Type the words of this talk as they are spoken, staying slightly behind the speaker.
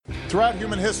Throughout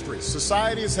human history,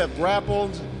 societies have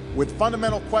grappled with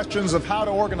fundamental questions of how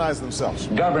to organize themselves.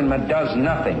 Government does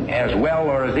nothing as well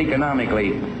or as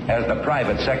economically as the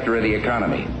private sector of the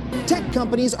economy. Tech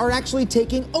companies are actually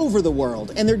taking over the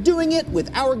world, and they're doing it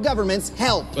with our government's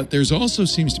help. But there's also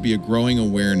seems to be a growing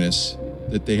awareness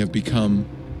that they have become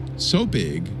so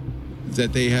big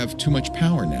that they have too much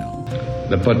power now.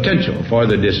 The potential for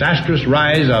the disastrous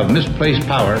rise of misplaced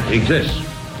power exists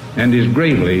and is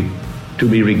gravely to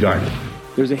be regarded.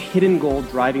 There's a hidden goal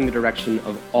driving the direction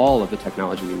of all of the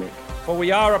technology we make. For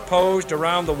we are opposed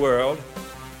around the world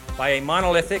by a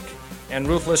monolithic and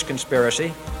ruthless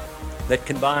conspiracy that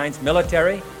combines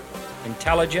military,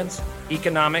 intelligence,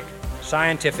 economic,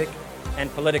 scientific,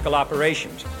 and political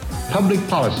operations. Public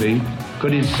policy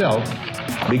could itself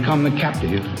become the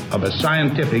captive of a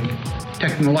scientific,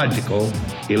 technological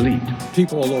elite.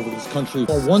 People all over this country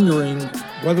are wondering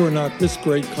whether or not this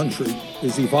great country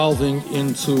is evolving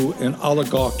into an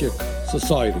oligarchic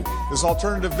society. This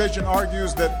alternative vision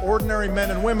argues that ordinary men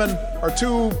and women are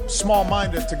too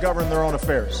small-minded to govern their own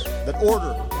affairs, that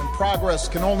order and progress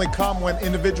can only come when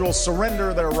individuals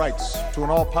surrender their rights to an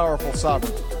all-powerful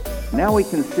sovereignty. Now we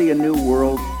can see a new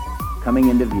world coming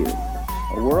into view,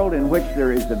 a world in which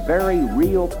there is a very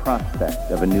real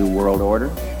prospect of a new world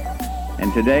order.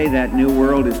 And today that new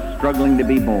world is struggling to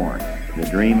be born, the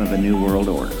dream of a new world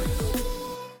order.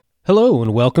 Hello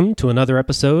and welcome to another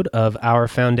episode of Our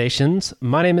Foundations.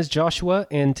 My name is Joshua,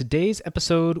 and today's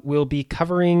episode will be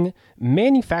covering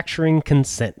manufacturing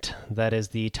consent. That is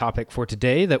the topic for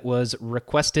today that was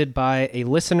requested by a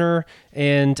listener,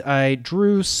 and I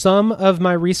drew some of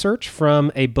my research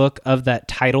from a book of that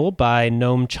title by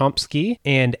Noam Chomsky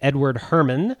and Edward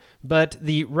Herman, but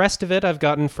the rest of it I've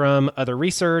gotten from other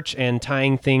research and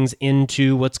tying things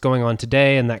into what's going on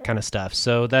today and that kind of stuff.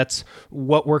 So that's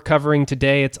what we're covering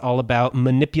today. It's all about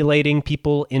manipulating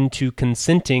people into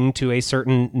consenting to a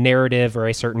certain narrative or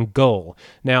a certain goal.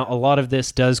 Now, a lot of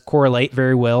this does correlate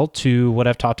very well to what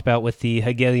I've talked about with the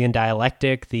Hegelian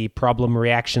dialectic, the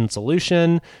problem-reaction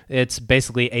solution. It's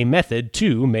basically a method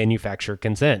to manufacture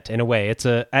consent. In a way, it's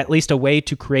at least a way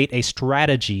to create a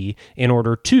strategy in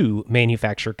order to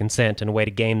manufacture consent and a way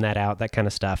to game that out, that kind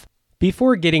of stuff.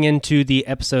 Before getting into the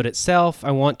episode itself,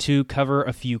 I want to cover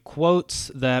a few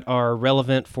quotes that are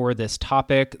relevant for this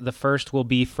topic. The first will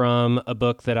be from a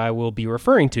book that I will be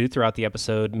referring to throughout the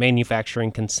episode,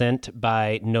 Manufacturing Consent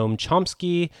by Noam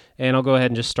Chomsky, and I'll go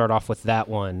ahead and just start off with that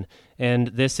one. And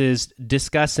this is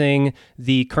discussing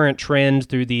the current trend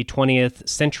through the 20th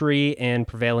century and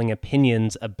prevailing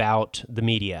opinions about the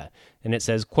media. And it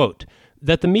says, quote,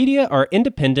 that the media are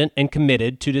independent and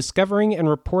committed to discovering and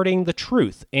reporting the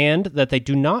truth, and that they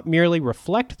do not merely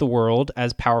reflect the world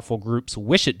as powerful groups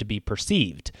wish it to be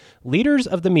perceived. Leaders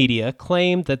of the media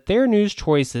claim that their news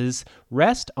choices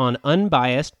rest on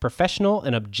unbiased, professional,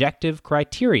 and objective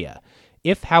criteria.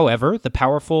 If, however, the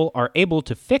powerful are able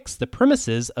to fix the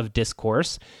premises of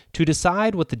discourse, to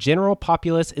decide what the general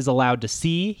populace is allowed to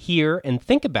see, hear, and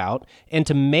think about, and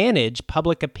to manage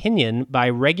public opinion by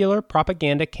regular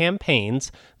propaganda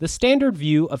campaigns, the standard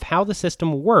view of how the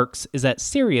system works is at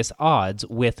serious odds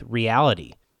with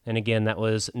reality. And again, that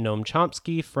was Noam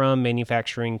Chomsky from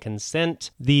Manufacturing Consent.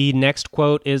 The next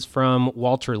quote is from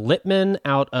Walter Lippmann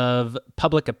out of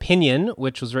Public Opinion,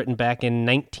 which was written back in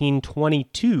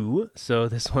 1922, so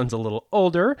this one's a little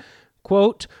older.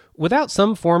 Quote, without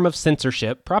some form of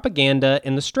censorship, propaganda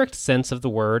in the strict sense of the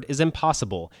word is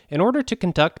impossible. In order to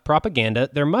conduct propaganda,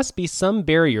 there must be some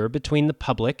barrier between the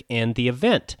public and the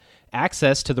event.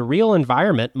 Access to the real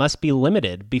environment must be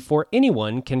limited before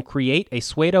anyone can create a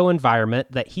pseudo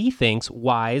environment that he thinks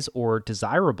wise or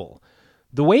desirable.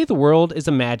 The way the world is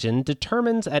imagined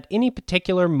determines at any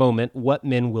particular moment what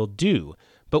men will do.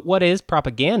 But what is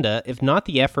propaganda if not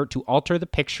the effort to alter the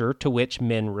picture to which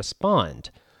men respond?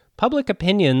 Public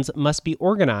opinions must be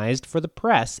organized for the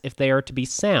press if they are to be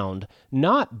sound,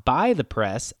 not by the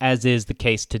press, as is the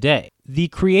case today. The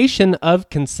creation of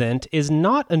consent is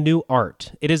not a new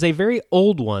art. It is a very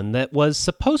old one that was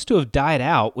supposed to have died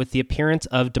out with the appearance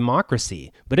of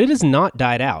democracy, but it has not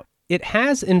died out. It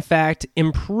has, in fact,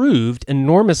 improved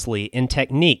enormously in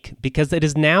technique because it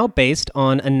is now based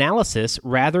on analysis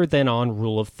rather than on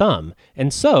rule of thumb.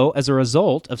 And so, as a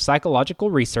result of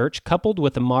psychological research coupled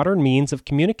with the modern means of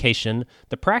communication,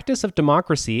 the practice of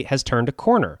democracy has turned a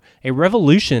corner. A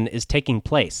revolution is taking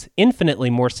place, infinitely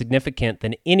more significant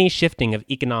than any shifting of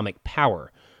economic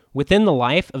power. Within the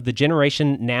life of the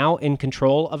generation now in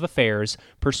control of affairs,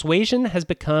 persuasion has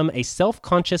become a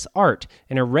self-conscious art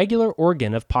and a regular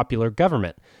organ of popular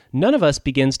government. None of us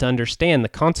begins to understand the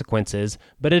consequences,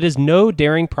 but it is no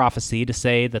daring prophecy to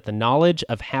say that the knowledge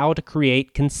of how to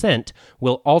create consent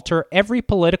will alter every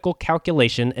political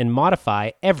calculation and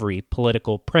modify every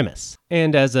political premise.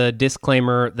 And as a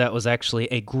disclaimer, that was actually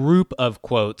a group of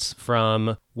quotes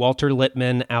from Walter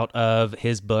Lippmann out of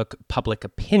his book Public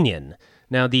Opinion.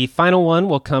 Now, the final one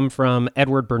will come from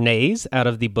Edward Bernays out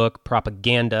of the book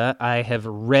Propaganda. I have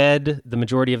read the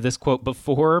majority of this quote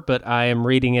before, but I am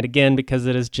reading it again because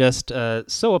it is just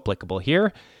so applicable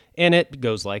here. And it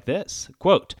goes like this,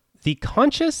 quote, "The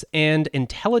conscious and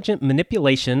intelligent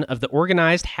manipulation of the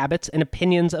organized habits and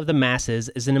opinions of the masses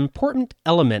is an important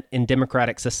element in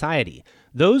democratic society.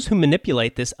 Those who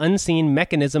manipulate this unseen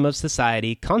mechanism of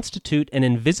society constitute an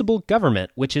invisible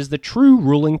government, which is the true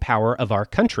ruling power of our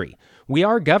country. We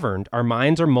are governed, our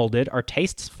minds are molded, our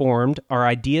tastes formed, our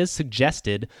ideas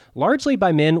suggested, largely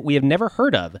by men we have never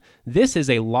heard of. This is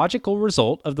a logical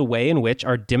result of the way in which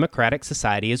our democratic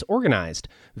society is organized.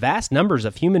 Vast numbers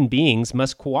of human beings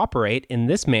must cooperate in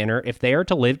this manner if they are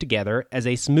to live together as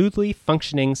a smoothly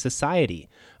functioning society.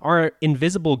 Our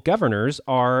invisible governors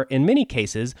are, in many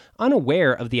cases,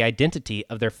 unaware of the identity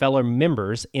of their fellow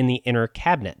members in the inner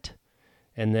cabinet."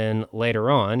 And then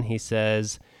later on, he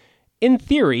says, "In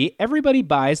theory, everybody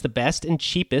buys the best and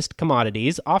cheapest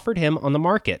commodities offered him on the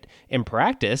market. In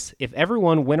practice, if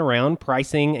everyone went around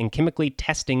pricing and chemically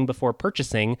testing before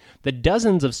purchasing the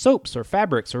dozens of soaps or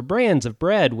fabrics or brands of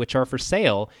bread which are for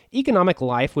sale, economic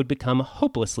life would become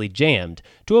hopelessly jammed.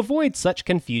 To avoid such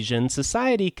confusion,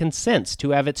 society consents to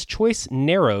have its choice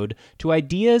narrowed to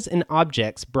ideas and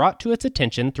objects brought to its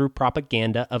attention through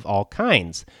propaganda of all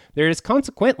kinds. There is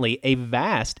consequently a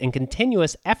vast and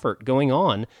continuous effort going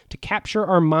on to capture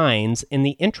our minds in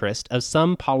the interest of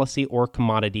some policy or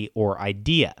commodity or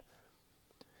idea."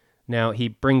 Now, he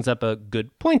brings up a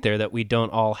good point there that we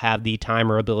don't all have the time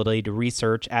or ability to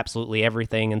research absolutely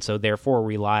everything, and so therefore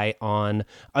rely on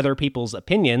other people's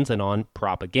opinions and on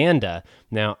propaganda.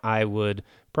 Now, I would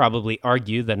probably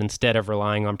argue that instead of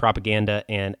relying on propaganda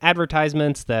and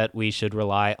advertisements, that we should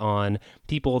rely on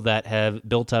people that have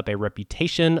built up a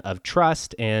reputation of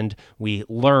trust, and we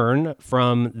learn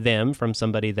from them, from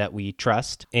somebody that we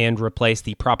trust, and replace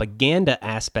the propaganda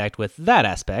aspect with that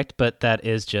aspect, but that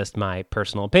is just my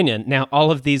personal opinion. Now,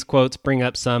 all of these quotes bring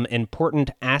up some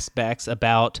important aspects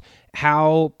about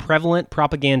how prevalent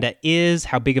propaganda is,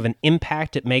 how big of an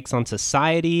impact it makes on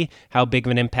society, how big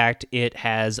of an impact it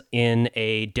has in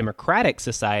a democratic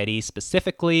society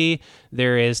specifically.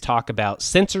 There is talk about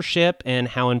censorship and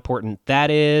how important that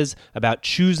is, about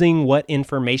choosing what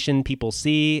information people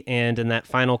see, and in that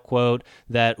final quote,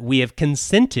 that we have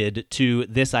consented to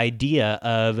this idea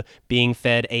of being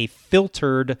fed a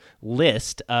filtered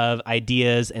list of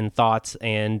ideas and thoughts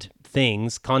and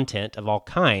things, content of all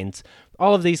kinds.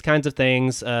 All of these kinds of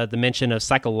things, the mention of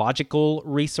psychological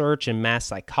research and mass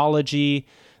psychology.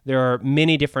 There are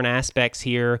many different aspects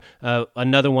here.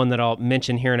 Another one that I'll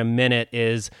mention here in a minute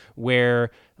is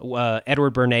where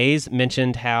Edward Bernays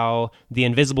mentioned how the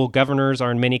invisible governors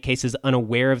are in many cases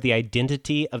unaware of the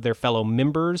identity of their fellow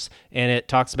members, and it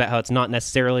talks about how it's not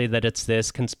necessarily that it's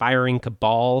this conspiring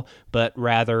cabal, but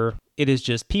rather it is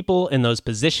just people in those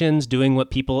positions doing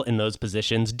what people in those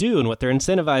positions do and what they're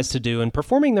incentivized to do and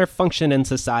performing their function in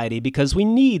society, because we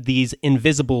need these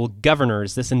invisible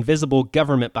governors, this invisible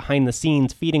government behind the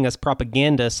scenes feeding us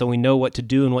propaganda so we know what to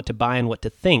do and what to buy and what to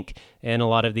think. And a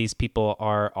lot of these people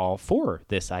are all for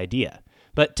this idea.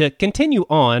 But to continue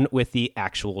on with the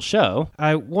actual show,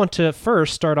 I want to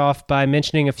first start off by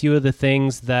mentioning a few of the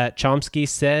things that Chomsky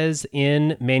says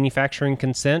in Manufacturing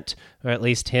Consent, or at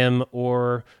least him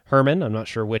or Herman. I'm not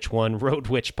sure which one wrote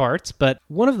which parts, but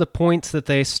one of the points that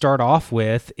they start off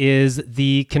with is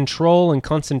the control and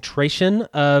concentration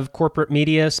of corporate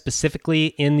media, specifically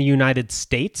in the United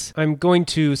States. I'm going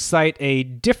to cite a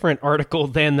different article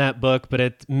than that book, but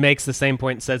it makes the same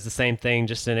point and says the same thing,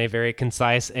 just in a very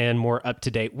concise and more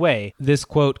up-to-date way. This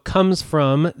quote comes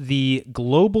from the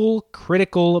Global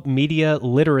Critical Media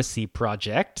Literacy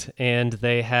Project, and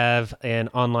they have an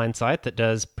online site that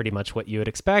does pretty much what you would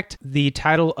expect. The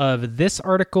title of this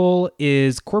article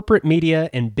is Corporate Media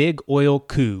and Big Oil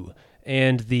Coup.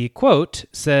 And the quote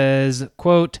says,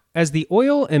 quote, "As the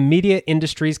oil and media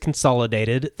industries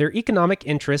consolidated, their economic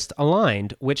interests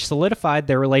aligned, which solidified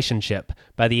their relationship.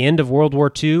 By the end of World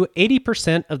War II,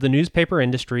 80% of the newspaper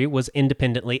industry was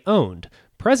independently owned.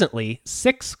 presently,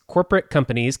 6 corporate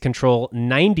companies control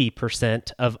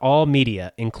 90% of all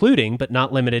media, including but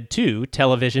not limited to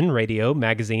television, radio,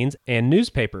 magazines, and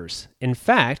newspapers. In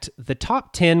fact, the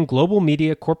top 10 global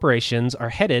media corporations are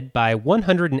headed by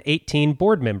 118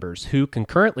 board members who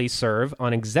concurrently serve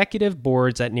on executive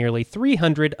boards at nearly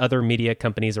 300 other media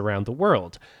companies around the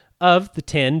world. Of the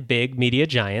 10 big media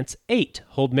giants, 8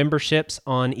 hold memberships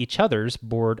on each other's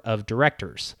board of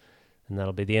directors. And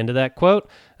that'll be the end of that quote.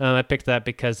 I picked that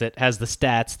because it has the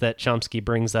stats that Chomsky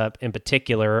brings up in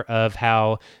particular of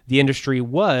how the industry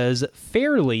was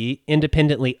fairly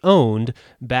independently owned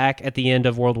back at the end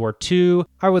of World War II.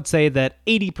 I would say that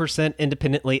 80%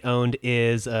 independently owned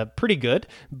is pretty good,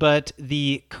 but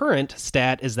the current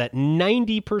stat is that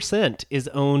 90% is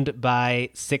owned by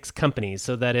 6 companies.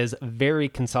 So that is very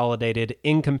consolidated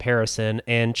in comparison.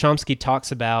 And Chomsky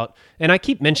talks about, and I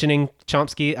keep mentioning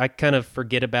Chomsky, I kind of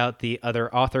forget about the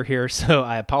other author here, so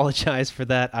I apologize for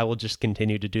that. I will just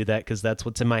continue to do that because that's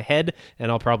what's in my head, and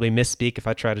I'll probably misspeak if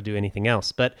I try to do anything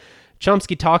else. But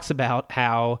Chomsky talks about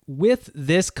how with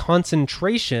this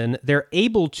concentration, they're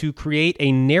able to create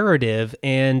a narrative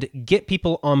and get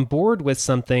people on board with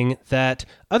something that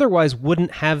otherwise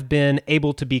wouldn't have been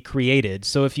able to be created.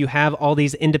 So if you have all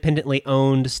these independently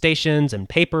owned stations and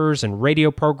papers and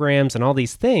radio programs and all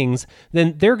these things,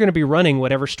 then they're going to be running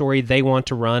whatever story they want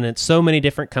to run. And so many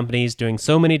different companies doing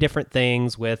so many different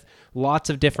things with lots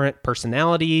of different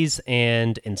personalities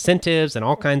and incentives and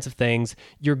all kinds of things.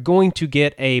 You're going to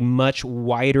get a much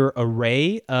wider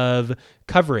array of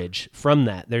coverage from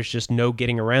that. There's just no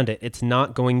getting around it. It's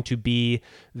not going to be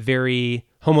very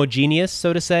homogeneous,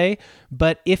 so to say.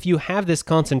 But if you have this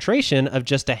concentration of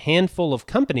just a handful of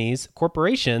companies,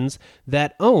 corporations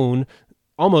that own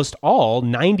almost all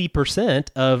 90%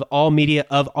 of all media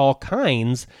of all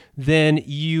kinds, then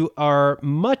you are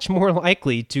much more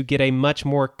likely to get a much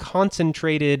more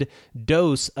concentrated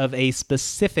dose of a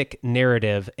specific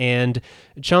narrative. And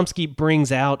Chomsky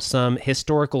brings out some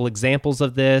historical examples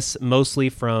of this, mostly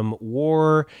from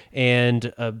war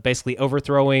and basically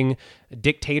overthrowing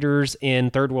dictators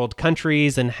in third world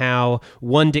countries, and how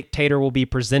one dictator will be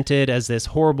presented as this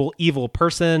horrible, evil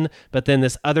person, but then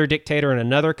this other dictator in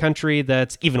another country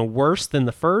that's even worse than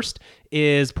the first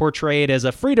is portrayed as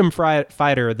a freedom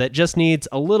fighter that just needs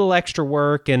a little extra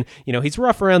work, and he's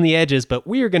rough around the edges, but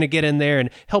we are going to get in there and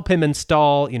help him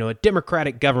install a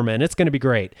democratic government. It's going to be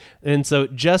great. And so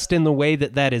just in the way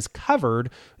that is covered,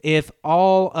 if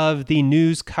all of the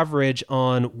news coverage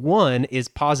on one is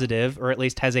positive, or at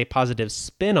least has a positive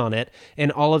spin on it, and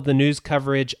all of the news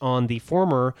coverage on the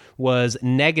former was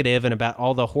negative and about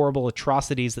all the horrible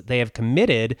atrocities that they have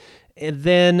committed,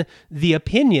 then the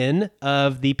opinion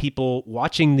of the people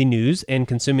watching the news and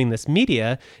consuming this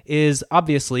media is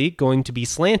obviously going to be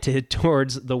slanted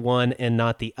towards the one and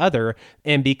not the other.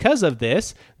 And because of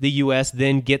this, the U.S.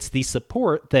 then gets the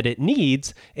support that it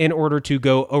needs in order to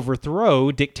go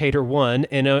overthrow dictator one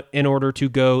and in order to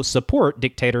go support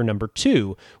dictator number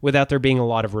 2 without there being a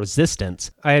lot of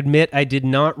resistance. I admit I did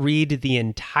not read the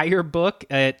entire book.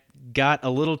 It got a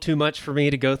little too much for me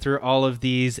to go through all of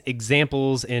these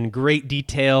examples in great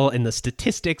detail and the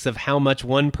statistics of how much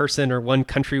one person or one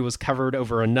country was covered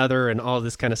over another and all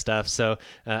this kind of stuff. So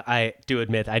I do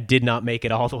admit I did not make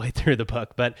it all the way through the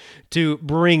book, but to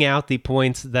bring out the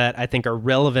points that I think are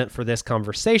relevant for this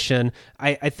conversation,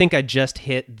 I think I just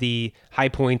hit the high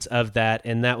points of that.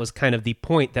 And that was kind of the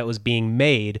point that was being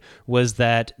made, was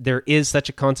that there is such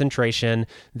a concentration.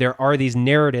 There are these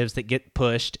narratives that get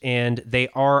pushed, and they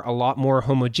are a lot more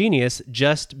homogeneous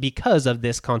just because of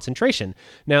this concentration.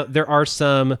 Now, there are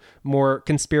some more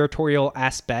conspiratorial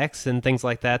aspects and things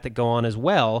like that that go on as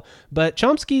well, but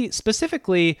Chomsky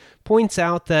specifically points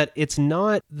out that it's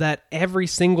not that every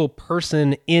single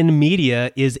person in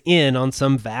media is in on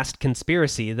some vast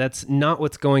conspiracy. That's not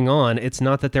what's going on. It's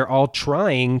not that they're all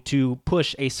trying to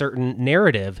push a certain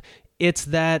narrative. It's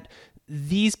that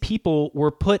these people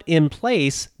were put in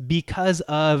place because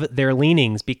of their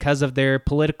leanings, because of their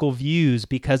political views,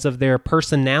 because of their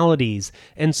personalities.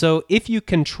 And so if you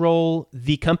control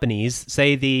the companies,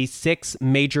 say the 6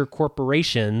 major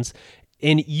corporations,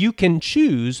 and you can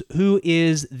choose who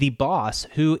is the boss,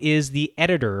 who is the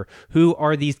editor, who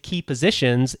are these key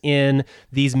positions in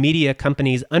these media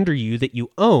companies under you that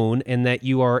you own and that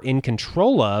you are in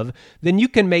control of, then you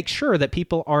can make sure that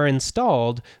people are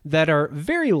installed that are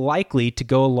very likely to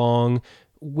go along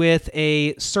with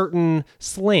a certain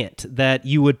slant that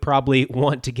you would probably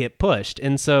want to get pushed.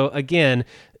 And so again,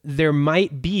 there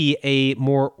might be a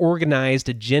more organized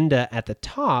agenda at the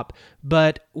top,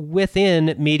 but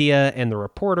within media and the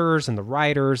reporters and the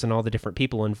writers and all the different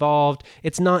people involved,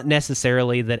 it's not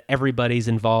necessarily that everybody's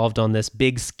involved on this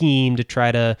big scheme to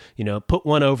try to, put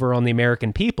one over on the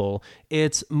American people.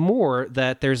 It's more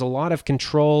that there's a lot of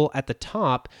control at the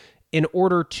top in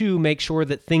order to make sure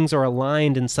that things are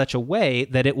aligned in such a way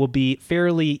that it will be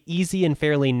fairly easy and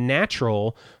fairly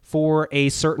natural for a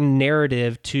certain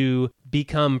narrative to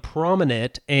become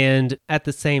prominent. And at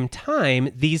the same time,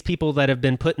 these people that have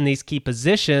been put in these key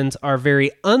positions are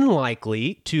very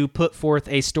unlikely to put forth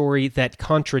a story that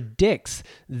contradicts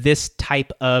this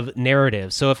type of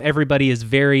narrative. So if everybody is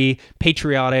very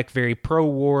patriotic, very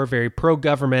pro-war, very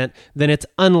pro-government, then it's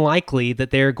unlikely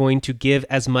that they're going to give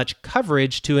as much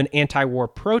coverage to an anti-war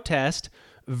protest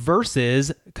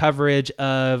versus coverage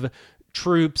of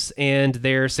troops and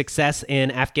their success in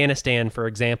Afghanistan, for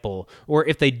example. Or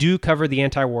if they do cover the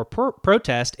anti-war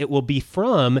protest, it will be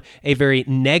from a very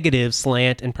negative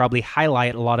slant and probably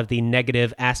highlight a lot of the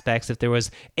negative aspects. If there was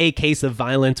a case of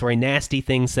violence or a nasty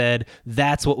thing said,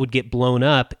 that's what would get blown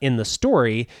up in the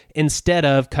story, instead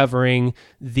of covering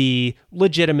the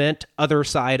legitimate other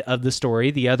side of the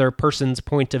story, the other person's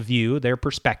point of view, their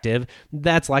perspective.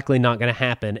 That's likely not going to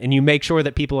happen. And you make sure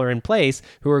that people are in place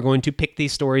who are going to pick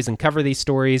these stories and cover these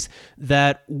stories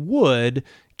that would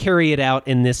carry it out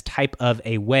in this type of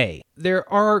a way.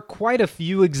 There are quite a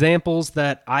few examples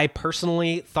that I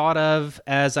personally thought of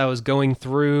as I was going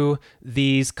through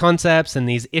these concepts and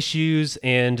these issues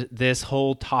and this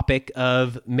whole topic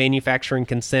of manufacturing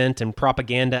consent and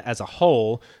propaganda as a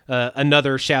whole.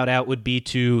 Another shout out would be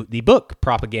to the book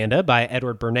Propaganda by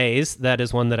Edward Bernays. That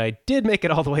is one that I did make it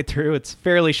all the way through. It's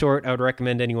fairly short. I would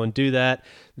recommend anyone do that.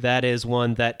 That is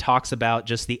one that talks about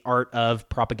just the art of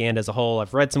propaganda as a whole.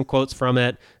 I've read some quotes from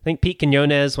it. I think Pete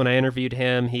Quinones, when I interviewed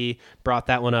him, he brought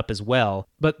that one up as well.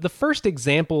 But the first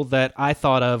example that I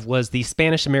thought of was the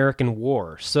Spanish-American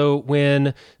War. So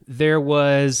when there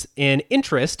was an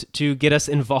interest to get us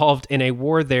involved in a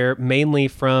war there, mainly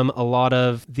from a lot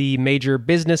of the major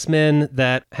businessmen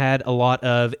that had a lot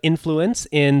of influence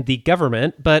in the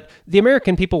government, but the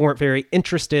American people weren't very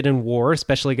interested in war,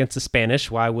 especially against the Spanish.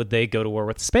 Why would they go to war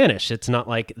with the Spanish? It's not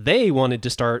like they wanted to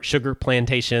start sugar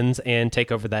plantations and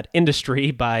take over that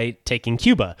industry by taking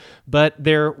Cuba. But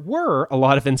there were a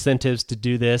lot of incentives to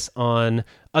do this on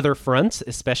other fronts,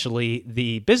 especially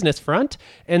the business front.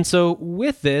 And so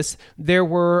with this, there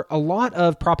were a lot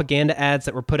of propaganda ads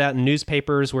that were put out in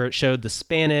newspapers where it showed the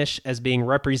Spanish as being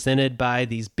represented by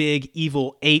these big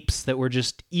evil apes that were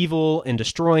just evil and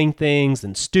destroying things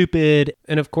and stupid.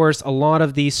 And of course, a lot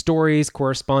of these stories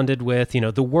corresponded with,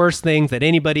 the worst things that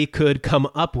anybody could come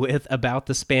up with about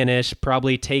the Spanish,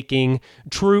 probably taking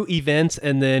true events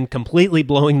and then completely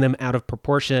blowing them out of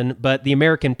proportion. But the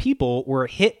American people were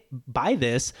hit by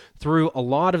this through a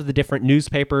lot of the different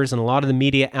newspapers and a lot of the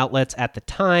media outlets at the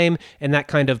time, and that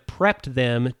kind of prepped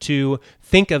them to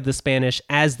think of the Spanish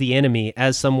as the enemy,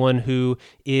 as someone who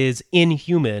is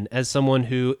inhuman, as someone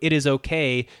who it is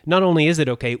okay. Not only is it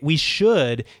okay, we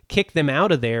should kick them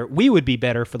out of there. We would be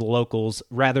better for the locals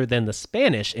rather than the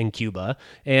Spanish in Cuba.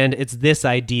 And it's this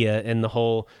idea and the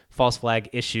whole false flag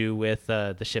issue with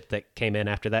the ship that came in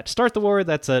after that to start the war.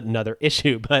 That's another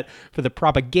issue. But for the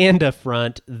propaganda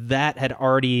front, that had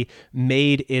already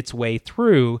made its way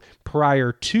through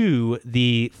prior to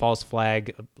the false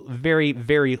flag, very,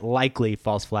 very likely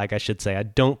false flag, I should say. I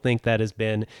don't think that has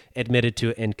been admitted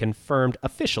to and confirmed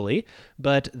officially,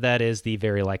 but that is the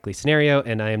very likely scenario,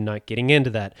 and I am not getting into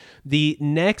that. The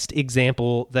next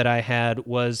example that I had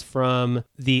was from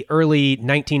the early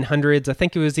 1900s. I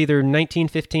think it was either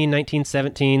 1915,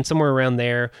 1917, somewhere around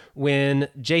there, when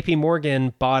J.P.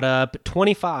 Morgan bought up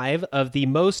 25 of the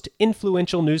most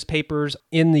influential newspapers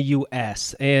in the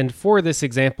U.S. And for this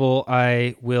example,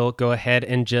 I will go ahead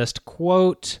and just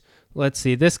quote, let's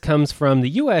see, this comes from the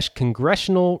U.S.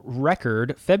 Congressional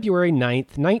Record, February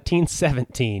 9th,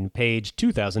 1917, page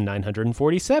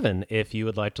 2947, if you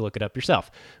would like to look it up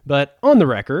yourself. But on the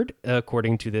record,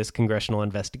 according to this congressional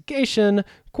investigation,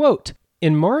 quote,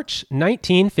 in March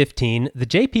 1915, the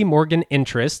J.P. Morgan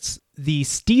interests, the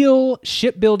steel,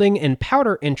 shipbuilding, and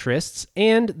powder interests,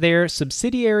 and their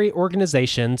subsidiary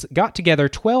organizations got together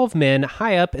 12 men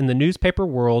high up in the newspaper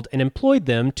world and employed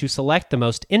them to select the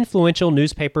most influential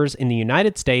newspapers in the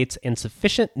United States and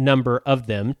sufficient number of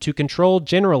them to control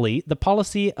generally the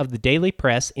policy of the daily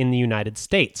press in the United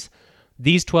States.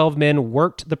 These 12 men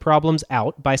worked the problems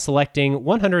out by selecting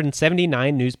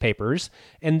 179 newspapers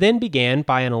and then began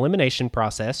by an elimination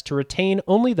process to retain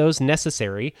only those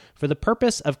necessary for the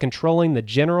purpose of controlling the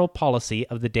general policy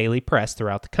of the daily press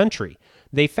throughout the country.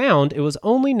 they found it was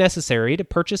only necessary to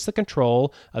purchase the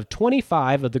control of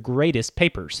 25 of the greatest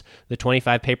papers. The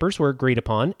 25 papers were agreed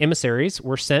upon. Emissaries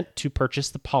were sent to purchase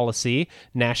the policy,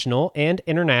 national and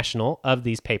international, of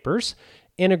these papers.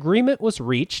 An agreement was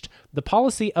reached. The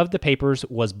policy of the papers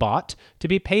was bought to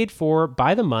be paid for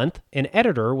by the month. An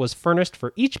editor was furnished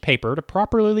for each paper to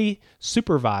properly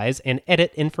supervise and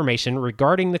edit information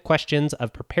regarding the questions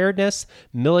of preparedness,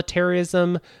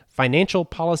 militarism, financial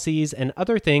policies, and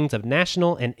other things of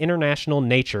national and international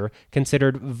nature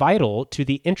considered vital to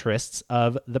the interests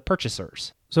of the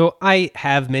purchasers. So I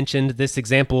have mentioned this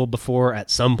example before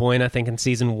at some point, I think in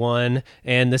season 1,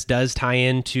 and this does tie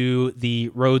into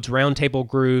the Rhodes Roundtable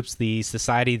groups, the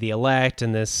Society of the Elect,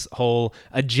 and this whole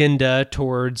agenda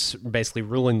towards basically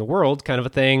ruling the world kind of a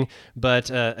thing.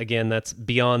 But again, that's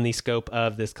beyond the scope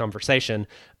of this conversation.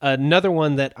 Another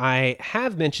one that I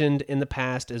have mentioned in the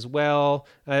past as well,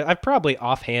 I've probably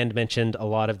offhand mentioned a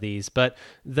lot of these, but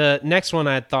the next one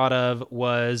I had thought of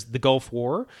was the Gulf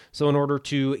War. So in order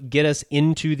to get us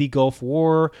into the Gulf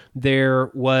War, there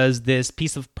was this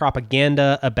piece of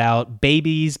propaganda about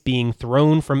babies being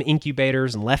thrown from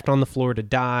incubators and left on the floor to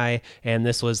die, and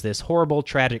this was this horrible,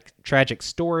 tragic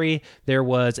story. There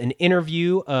was an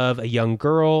interview of a young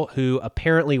girl who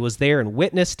apparently was there and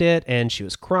witnessed it, and she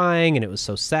was crying, and it was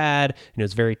so sad, and it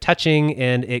was very touching,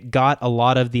 and it got a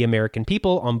lot of the American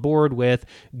people on board with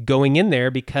going in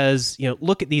there because,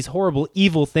 look at these horrible,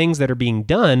 evil things that are being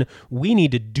done. We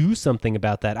need to do something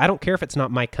about that. I don't care if it's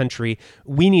not my country.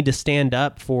 We need to stand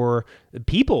up for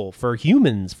people, for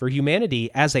humans, for humanity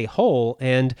as a whole,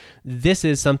 and this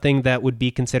is something that would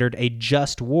be considered a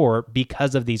just war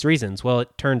because of these reasons. Well,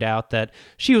 it turned out that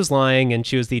she was lying, and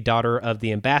she was the daughter of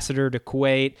the ambassador to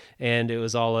Kuwait, and it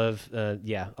was all of,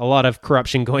 a lot of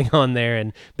corruption going on there,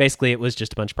 and basically it was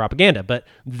just a bunch of propaganda. But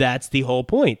that's the whole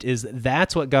point, is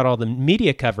that's what got all the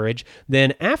media coverage.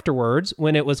 Then afterwards,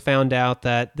 when it was found out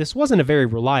that this wasn't a very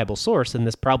reliable source, and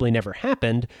this probably never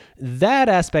happened, that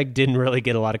aspect didn't really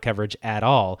get a lot of coverage at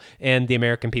all, and the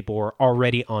American people were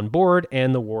already on board,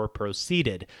 and the war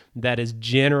proceeded. That is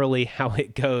generally how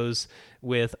it goes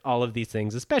with all of these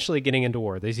things, especially getting into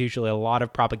war. There's usually a lot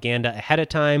of propaganda ahead of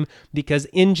time because,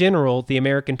 in general, the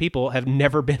American people have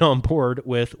never been on board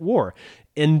with war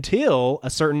until a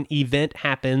certain event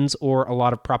happens or a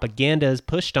lot of propaganda is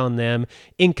pushed on them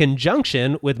in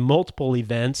conjunction with multiple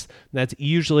events. That's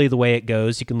usually the way it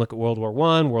goes. You can look at World War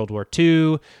I, World War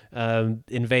II,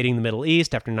 invading the Middle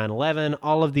East after 9/11,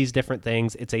 all of these different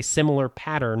things. It's a similar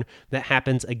pattern that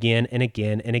happens again and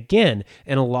again and again.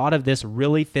 And a lot of this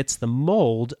really fits the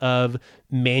mold of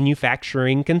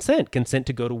manufacturing consent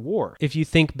to go to war. If you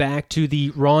think back to the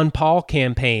Ron Paul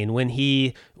campaign when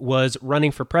he was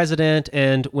running for president,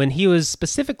 and when he was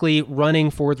specifically running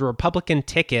for the Republican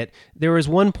ticket, there was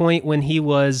one point when he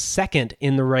was second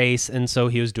in the race, and so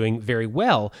he was doing very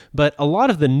well. But a lot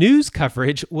of the news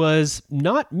coverage was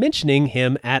not mentioning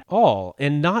him at all.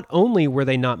 And not only were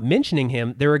they not mentioning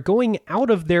him, they were going out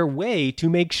of their way to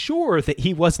make sure that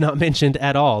he was not mentioned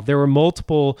at all. There were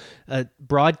multiple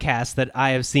broadcasts that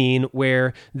I have seen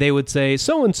where they would say,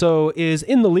 so-and-so is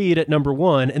in the lead at number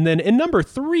 1, and then in number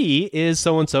 3 is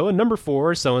so-and-so, and number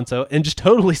 4 is so-and-so, and just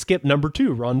totally skip number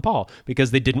 2, Ron Paul, because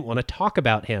they didn't want to talk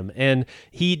about him. And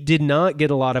he did not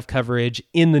get a lot of coverage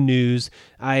in the news.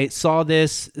 I saw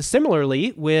this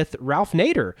similarly with Ralph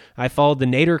Nader. I followed the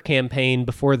Nader campaign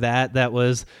before that. That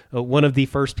was one of the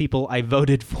first people I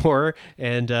voted for,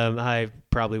 and I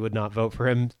probably would not vote for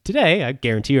him today. I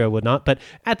guarantee you I would not. But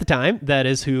at the time, that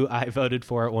is who I voted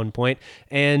for at one point.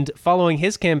 And following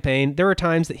his campaign, there were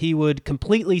times that he would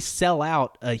completely sell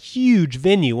out a huge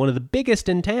venue, one of the biggest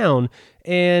in town,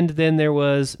 and then there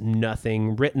was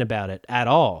nothing written about it at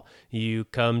all. You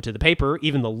come to the paper,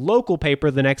 even the local paper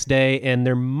the next day, and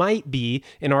there might be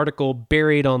an article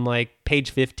buried on like page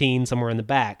 15 somewhere in the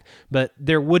back, but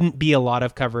there wouldn't be a lot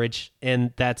of coverage,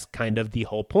 and that's kind of the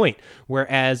whole point.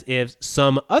 Whereas if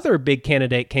some other big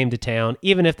candidate came to town,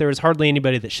 even if there was hardly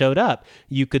anybody that showed up,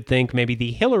 you could think maybe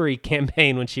the Hillary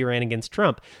campaign when she ran against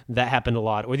Trump, that happened a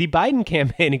lot, or the Biden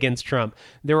campaign against Trump.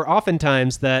 There were often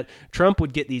times that Trump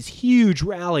would get these huge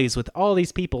rallies with all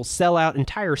these people, sell out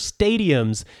entire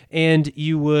stadiums, and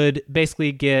you would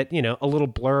basically get, a little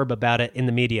blurb about it in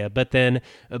the media. But then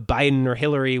Biden or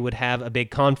Hillary would have a big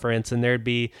conference, and there'd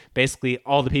be basically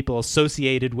all the people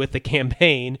associated with the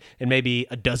campaign and maybe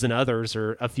a dozen others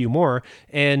or a few more,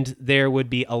 and there would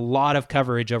be a lot of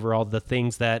coverage over all the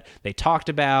things that they talked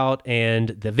about and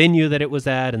the venue that it was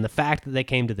at and the fact that they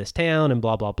came to this town and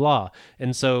blah, blah, blah.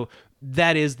 And so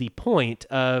that is the point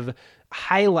of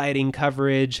highlighting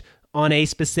coverage on a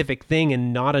specific thing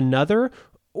and not another,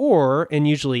 or, and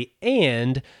usually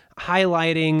and,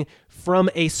 highlighting from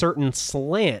a certain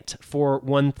slant for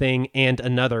one thing and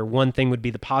another. One thing would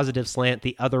be the positive slant,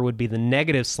 the other would be the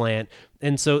negative slant.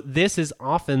 And so this is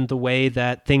often the way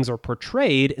that things are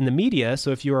portrayed in the media. So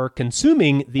if you are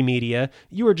consuming the media,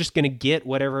 you are just going to get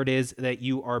whatever it is that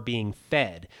you are being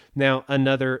fed. Now,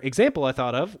 another example I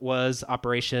thought of was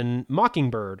Operation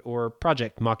Mockingbird or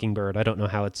Project Mockingbird. I don't know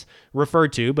how it's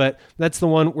referred to, but that's the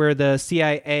one where the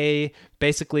CIA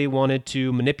basically wanted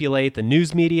to manipulate the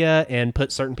news media and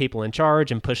put certain people in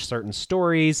charge and push certain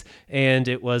stories. And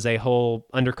it was a whole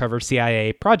undercover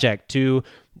CIA project to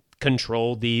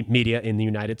control the media in the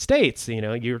United States. You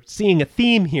know, you're seeing a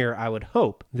theme here, I would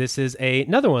hope. This is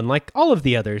another one, like all of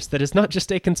the others, that is not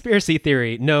just a conspiracy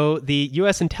theory. No, the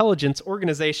U.S. intelligence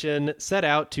organization set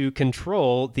out to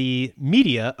control the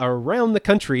media around the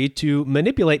country to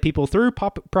manipulate people through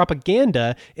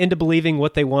propaganda into believing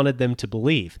what they wanted them to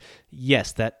believe.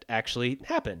 Yes, that actually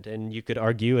happened, and you could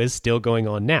argue is still going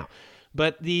on now.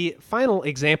 But the final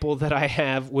example that I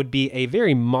have would be a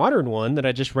very modern one that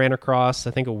I just ran across,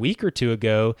 I think, a week or two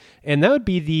ago, and that would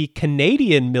be the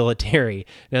Canadian military.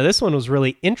 Now, this one was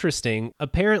really interesting.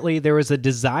 Apparently, there was a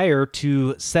desire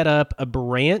to set up a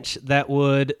branch that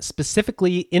would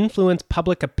specifically influence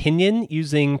public opinion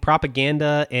using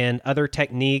propaganda and other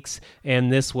techniques,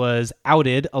 and this was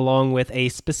outed along with a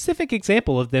specific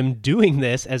example of them doing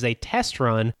this as a test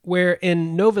run, where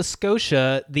in Nova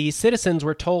Scotia, the citizens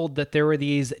were told that there were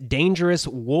these dangerous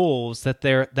wolves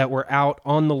that were out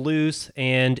on the loose,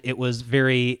 and it was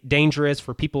very dangerous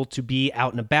for people to be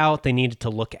out and about. They needed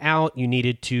to look out. You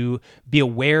needed to be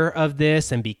aware of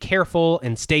this and be careful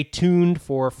and stay tuned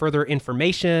for further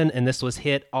information. And this was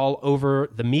hit all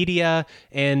over the media,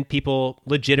 and people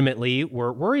legitimately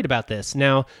were worried about this.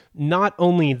 Now, not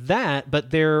only that,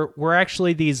 but there were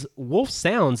actually these wolf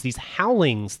sounds, these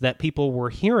howlings that people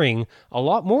were hearing a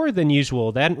lot more than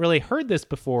usual. They hadn't really heard this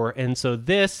before. And so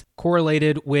this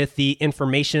correlated with the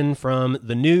information from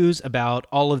the news about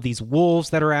all of these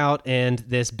wolves that are out and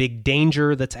this big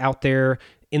danger that's out there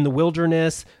in the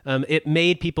wilderness. It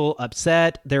made people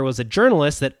upset. There was a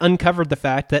journalist that uncovered the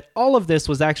fact that all of this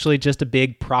was actually just a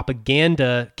big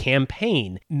propaganda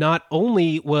campaign. Not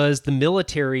only was the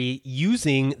military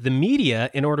using the media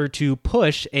in order to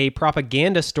push a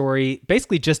propaganda story,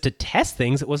 basically just to test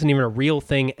things, it wasn't even a real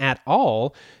thing at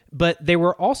all, but they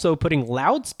were also putting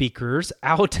loudspeakers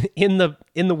out in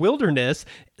the wilderness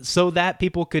so that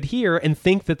people could hear and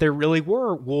think that there really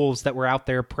were wolves that were out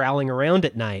there prowling around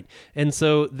at night. And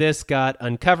so this got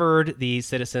uncovered. The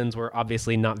citizens were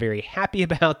obviously not very happy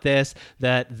about this,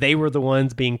 that they were the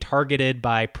ones being targeted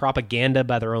by propaganda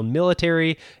by their own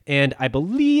military. And I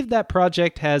believe that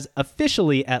project has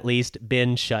officially at least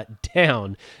been shut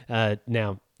down.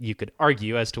 Now, you could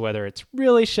argue as to whether it's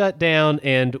really shut down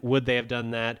and would they have done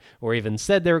that or even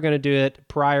said they were going to do it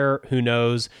prior. Who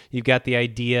knows? You've got the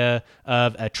idea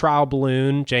of a trial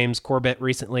balloon. James Corbett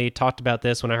recently talked about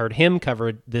this when I heard him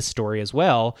cover this story as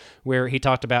well, where he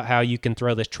talked about how you can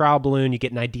throw this trial balloon, you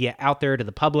get an idea out there to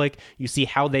the public, you see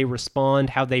how they respond,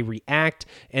 how they react,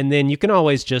 and then you can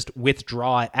always just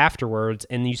withdraw it afterwards,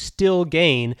 and you still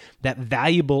gain that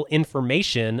valuable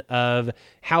information of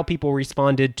how people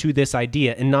responded to this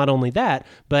idea. And not only that,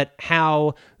 but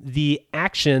how the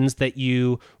actions that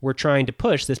you were trying to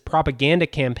push, this propaganda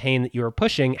campaign that you were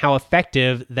pushing, how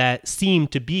effective that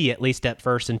seemed to be, at least at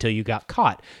first, until you got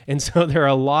caught. And so there are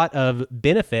a lot of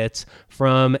benefits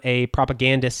from a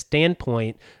propaganda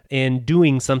standpoint in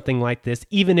doing something like this,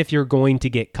 even if you're going to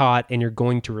get caught and you're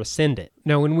going to rescind it.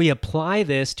 Now, when we apply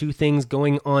this to things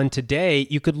going on today,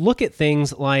 you could look at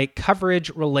things like coverage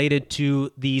related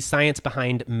to the science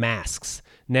behind masks.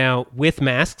 Now, with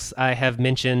masks, I have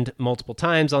mentioned multiple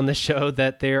times on this show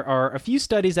that there are a few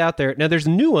studies out there. Now, there's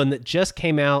a new one that just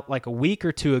came out like a week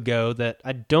or two ago that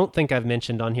I don't think I've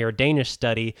mentioned on here, a Danish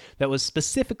study that was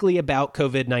specifically about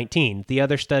COVID-19. The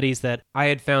other studies that I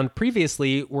had found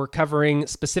previously were covering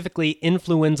specifically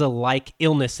influenza-like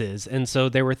illnesses. And so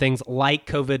there were things like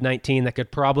COVID-19 that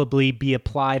could probably be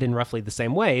applied in roughly the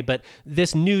same way. But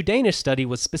this new Danish study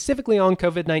was specifically on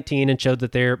COVID-19 and showed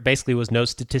that there basically was no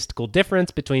statistical difference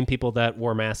between people that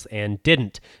wore masks and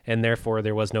didn't, and therefore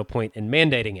there was no point in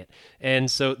mandating it. And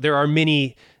so there are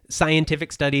many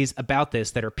scientific studies about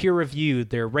this that are peer-reviewed.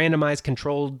 They're randomized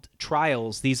controlled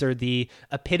trials. These are the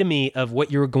epitome of what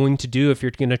you're going to do if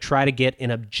you're going to try to get an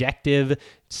objective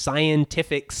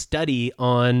scientific study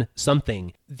on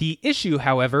something. The issue,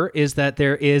 however, is that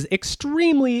there is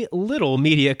extremely little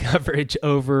media coverage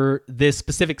over this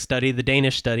specific study, the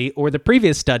Danish study, or the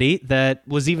previous study that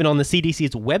was even on the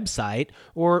CDC's website,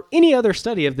 or any other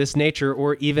study of this nature,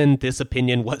 or even this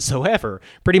opinion whatsoever.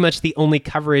 Pretty much the only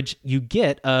coverage you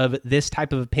get of this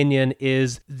type of opinion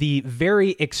is the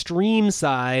very extreme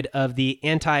side of the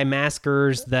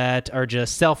anti-maskers that are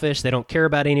just selfish. They don't care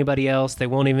about anybody else. They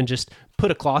won't even just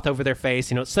put a cloth over their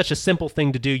face. It's such a simple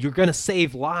thing to do. You're going to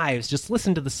save lives. Just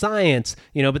listen to the science.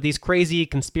 But these crazy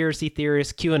conspiracy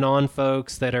theorists, QAnon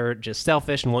folks that are just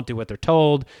selfish and won't do what they're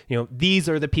told, these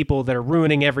are the people that are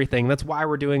ruining everything. That's why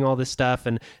we're doing all this stuff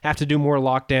and have to do more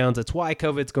lockdowns. That's why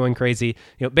COVID's going crazy.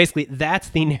 Basically, that's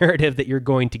the narrative that you're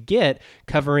going to get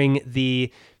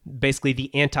covering basically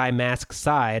the anti-mask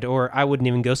side, or I wouldn't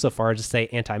even go so far as to say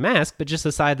anti-mask, but just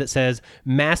a side that says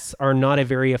masks are not a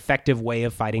very effective way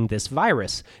of fighting this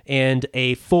virus. And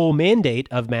a full mandate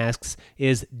of masks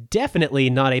is definitely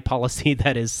not a policy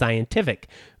that is scientific.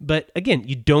 But again,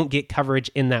 you don't get coverage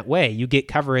in that way. You get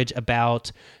coverage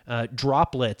about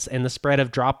droplets and the spread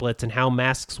of droplets and how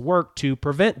masks work to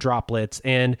prevent droplets.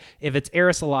 And if it's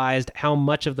aerosolized, how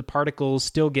much of the particles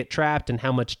still get trapped and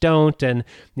how much don't. And,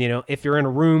 if you're in a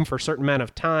room for a certain amount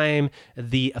of time,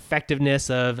 the effectiveness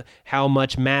of how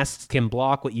much masks can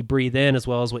block what you breathe in as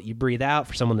well as what you breathe out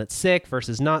for someone that's sick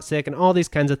versus not sick, and all these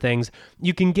kinds of things.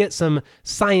 You can get some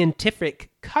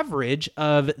scientific coverage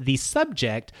of the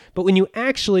subject, but when you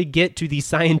actually get to the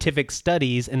scientific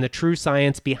studies and the true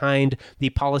science behind the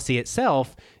policy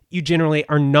itself, you generally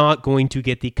are not going to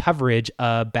get the coverage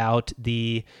about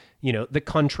the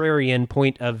contrarian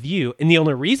point of view. And the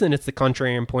only reason it's the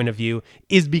contrarian point of view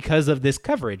is because of this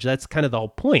coverage. That's kind of the whole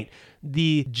point.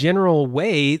 The general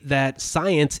way that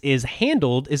science is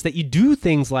handled is that you do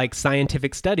things like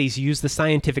scientific studies, you use the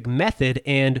scientific method,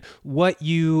 and what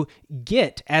you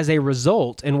get as a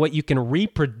result and what you can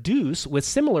reproduce with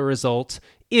similar results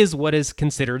is what is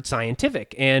considered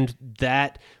scientific. And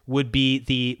that would be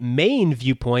the main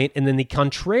viewpoint, and then the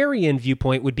contrarian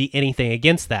viewpoint would be anything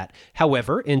against that.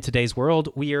 However, in today's world,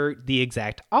 we are the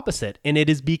exact opposite, and it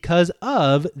is because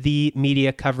of the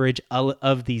media coverage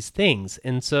of these things.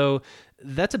 And so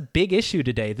that's a big issue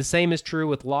today. The same is true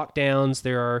with lockdowns.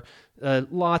 There are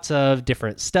lots of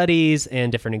different studies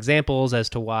and different examples as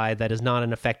to why that is not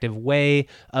an effective way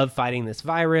of fighting this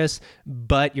virus,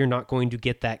 but you're not going to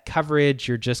get that coverage.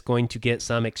 You're just going to get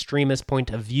some extremist point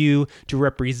of view to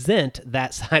represent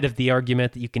that side of the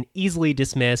argument that you can easily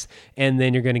dismiss, and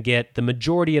then you're going to get the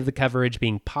majority of the coverage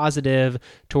being positive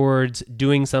towards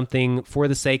doing something for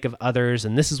the sake of others,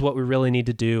 and this is what we really need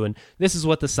to do, and this is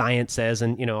what the science says,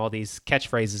 and all these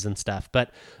catchphrases and stuff.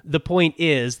 But the point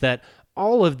is that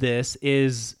all of this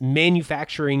is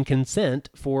manufacturing consent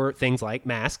for things like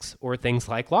masks or things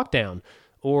like lockdown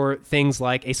or things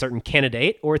like a certain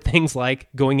candidate or things like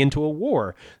going into a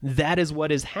war. That is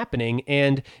what is happening,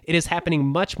 and it is happening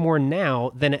much more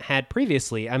now than it had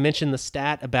previously. I mentioned the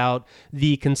stat about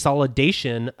the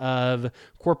consolidation of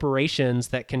corporations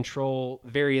that control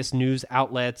various news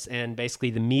outlets and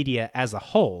basically the media as a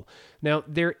whole. Now,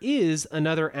 there is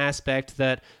another aspect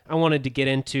that I wanted to get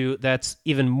into that's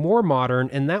even more modern,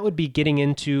 and that would be getting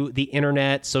into the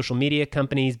internet, social media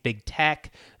companies, big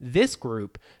tech, this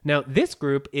group. Now, this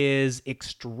group is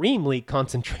extremely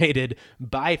concentrated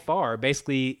by far.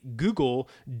 Basically, Google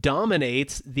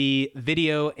dominates the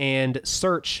video and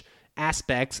search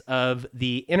aspects of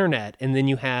the internet, and then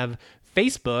you have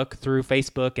Facebook through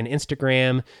Facebook and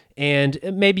Instagram, and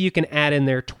maybe you can add in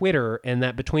their Twitter, and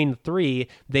that between the three,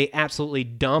 they absolutely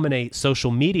dominate social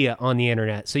media on the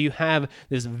internet. So you have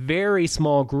this very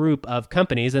small group of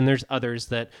companies, and there's others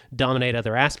that dominate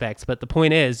other aspects, but the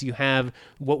point is you have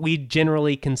what we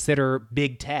generally consider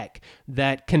big tech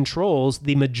that controls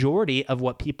the majority of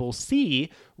what people see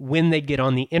when they get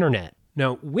on the internet.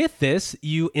 Now, with this,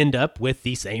 you end up with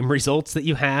the same results that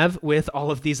you have with all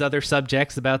of these other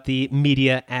subjects about the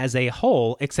media as a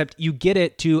whole, except you get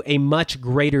it to a much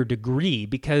greater degree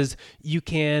because you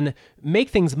can make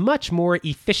things much more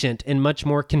efficient and much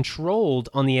more controlled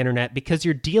on the internet because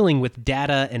you're dealing with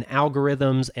data and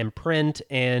algorithms and print,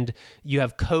 and you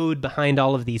have code behind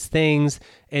all of these things,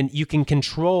 and you can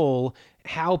control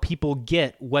how people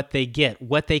get, what they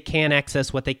can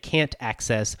access, what they can't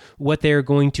access, what they're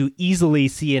going to easily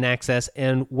see and access,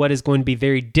 and what is going to be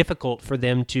very difficult for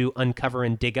them to uncover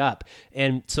and dig up.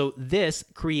 And so this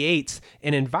creates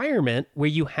an environment where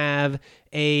you have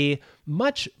a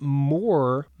much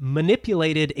more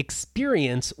manipulated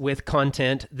experience with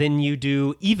content than you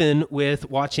do even with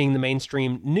watching the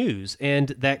mainstream news. And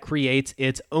that creates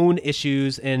its own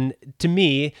issues. And to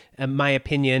me, my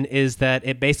opinion is that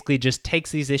it basically just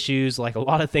takes these issues, like a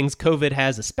lot of things COVID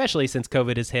has, especially since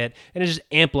COVID has hit, and it just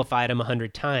amplified them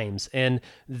 100 times. And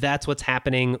that's what's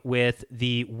happening with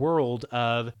the world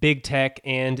of big tech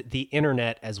and the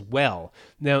internet as well.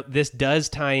 Now, this does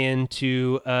tie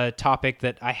into a topic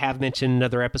that I have mentioned in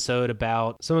another episode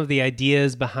about some of the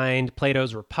ideas behind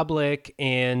Plato's Republic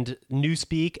and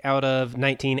Newspeak out of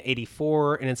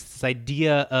 1984. And it's this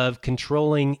idea of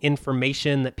controlling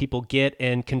information that people get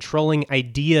and controlling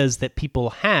ideas that people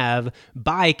have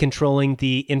by controlling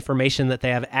the information that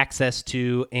they have access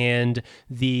to and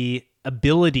the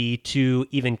ability to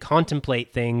even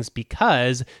contemplate things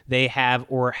because they have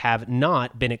or have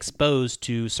not been exposed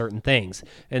to certain things.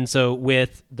 And so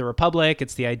with the Republic,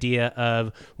 it's the idea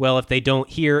of, well, if they don't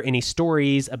hear any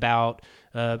stories about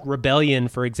rebellion,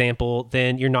 for example,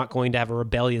 then you're not going to have a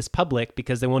rebellious public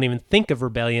because they won't even think of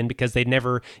rebellion because they've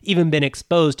never even been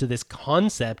exposed to this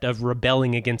concept of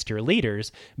rebelling against your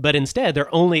leaders. But instead,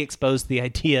 they're only exposed to the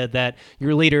idea that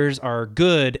your leaders are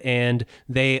good and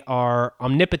they are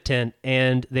omnipotent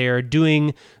and they're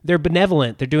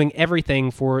benevolent. They're doing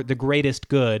everything for the greatest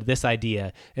good, this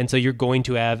idea. And so you're going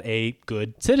to have a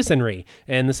good citizenry.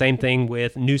 And the same thing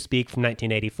with Newspeak from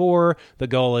 1984. The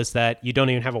goal is that you don't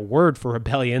even have a word for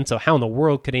rebellion, so how in the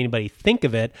world could anybody think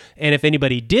of it? And if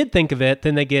anybody did think of it,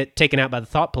 then they get taken out by the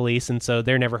thought police, and so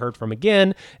they're never heard from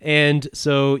again, and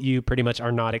so you pretty much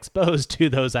are not exposed to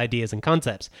those ideas and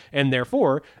concepts. And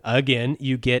therefore, again,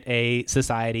 you get a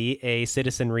society, a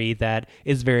citizenry that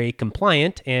is very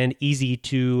compliant and easy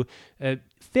to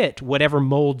fit whatever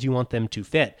mold you want them to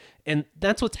fit. And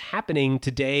that's what's happening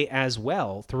today as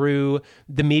well through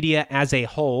the media as a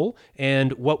whole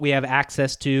and what we have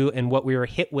access to and what we are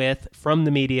hit with from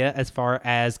the media as far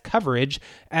as coverage,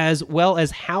 as well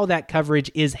as how that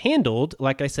coverage is handled,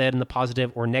 like I said, in the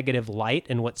positive or negative light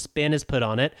and what spin is put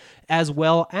on it, as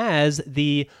well as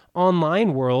the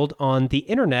online world on the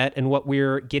internet and what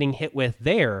we're getting hit with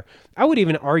there. I would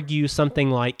even argue something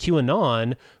like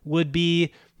QAnon would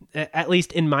be, at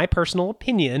least in my personal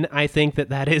opinion, I think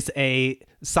that is a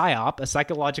PSYOP, a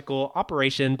psychological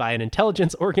operation by an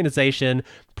intelligence organization,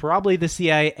 probably the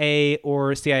CIA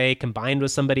or CIA combined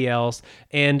with somebody else,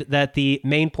 and that the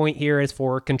main point here is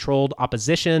for controlled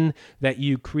opposition, that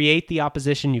you create the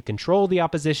opposition, you control the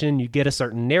opposition, you get a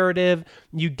certain narrative,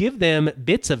 you give them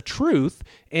bits of truth,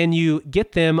 and you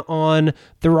get them on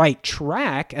the right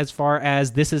track as far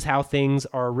as this is how things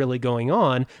are really going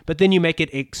on, but then you make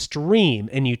it extreme,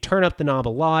 and you turn up the knob a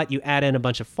lot, you add in a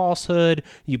bunch of falsehood,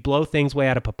 you blow things way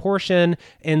out of proportion,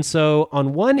 and so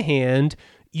on one hand,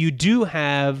 you do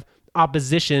have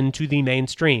opposition to the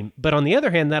mainstream. But on the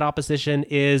other hand, that opposition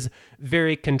is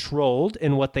very controlled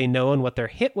in what they know and what they're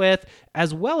hit with,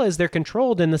 as well as they're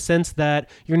controlled in the sense that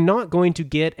you're not going to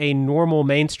get a normal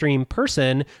mainstream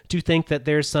person to think that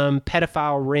there's some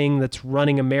pedophile ring that's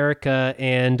running America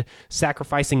and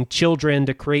sacrificing children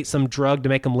to create some drug to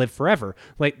make them live forever.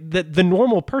 Like the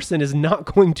normal person is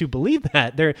not going to believe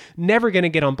that. They're never going to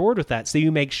get on board with that. So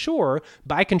you make sure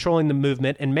by controlling the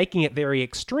movement and making it very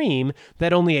extreme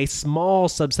that only a small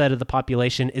subset of the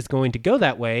population is going to go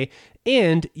that way,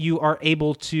 and you are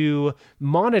able to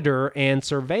monitor and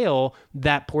surveil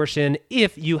that portion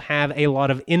if you have a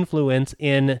lot of influence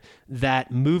in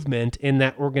that movement, in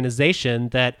that organization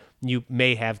that you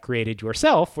may have created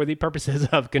yourself for the purposes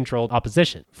of controlled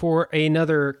opposition. For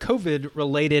another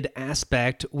COVID-related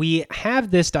aspect, we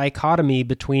have this dichotomy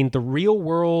between the real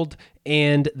world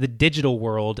and the digital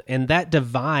world, and that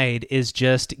divide is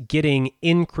just getting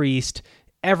increased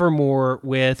evermore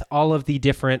with all of the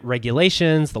different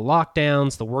regulations, the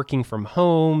lockdowns, the working from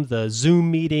home, the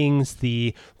Zoom meetings,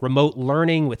 the remote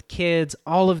learning with kids,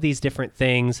 all of these different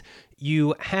things.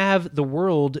 You have the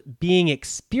world being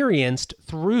experienced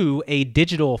through a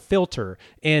digital filter.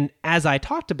 And as I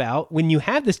talked about, when you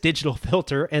have this digital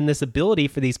filter and this ability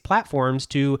for these platforms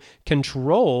to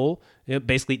control,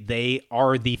 basically they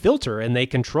are the filter and they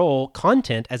control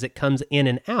content as it comes in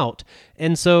and out.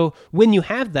 And so when you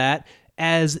have that,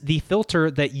 as the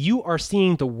filter that you are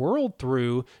seeing the world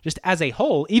through just as a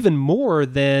whole, even more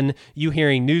than you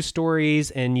hearing news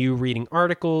stories and you reading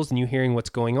articles and you hearing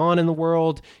what's going on in the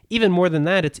world. Even more than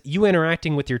that, it's you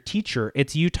interacting with your teacher.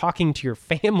 It's you talking to your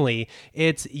family.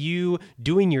 It's you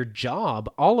doing your job.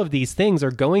 All of these things are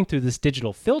going through this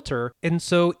digital filter. And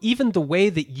so even the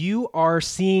way that you are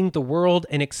seeing the world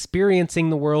and experiencing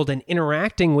the world and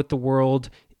interacting with the world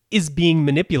is being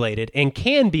manipulated and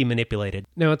can be manipulated.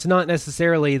 Now, it's not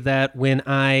necessarily that when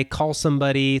I call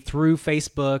somebody through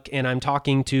Facebook and I'm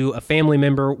talking to a family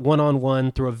member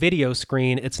one-on-one through a video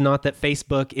screen, it's not that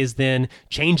Facebook is then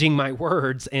changing my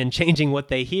words and changing what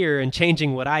they hear and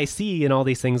changing what I see and all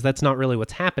these things. That's not really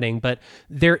what's happening, but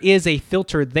there is a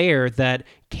filter there that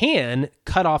can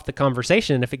cut off the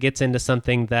conversation if it gets into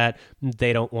something that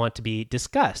they don't want to be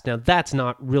discussed. Now, that's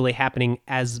not really happening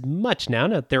as much now.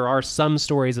 Now, there are some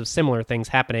stories of similar things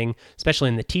happening, especially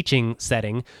in the teaching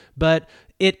setting, but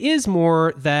it is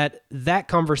more that that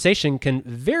conversation can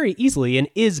very easily and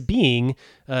is being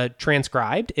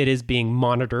transcribed. It is being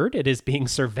monitored. It is being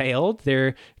surveilled.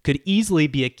 There could easily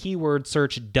be a keyword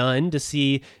search done to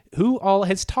see who all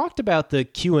has talked about the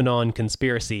QAnon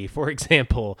conspiracy, for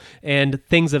example, and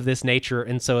things of this nature.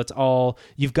 And so it's all,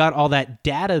 you've got all that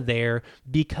data there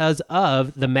because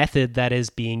of the method that is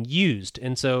being used.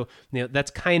 And so,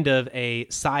 that's kind of a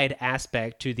side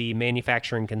aspect to the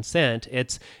manufacturing consent.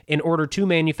 It's in order to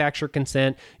manufacture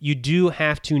consent, you do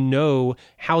have to know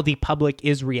how the public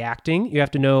is reacting. You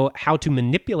have to know how to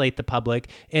manipulate the public.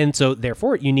 And so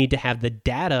therefore, you need to have the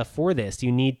data for this.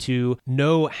 You need to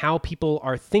know how people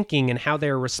are thinking and how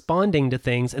they're responding to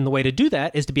things. And the way to do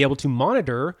that is to be able to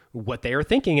monitor what they are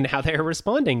thinking and how they're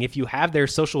responding. If you have their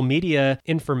social media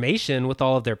information with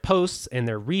all of their posts and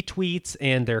their retweets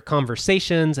and their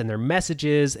conversations and their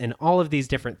messages and all of these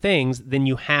different things, then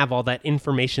you have all that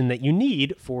information that you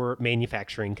need for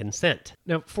manufacturing consent.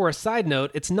 Now, for a side note,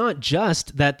 it's not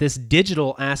just that this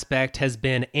digital aspect has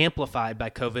been amplified by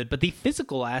COVID, but the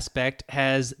physical aspect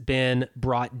has been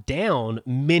brought down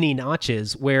many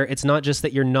notches, where it's not just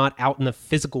that you're not out in the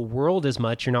physical world as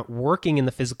much, you're not working in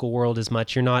the physical world as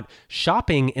much, you're not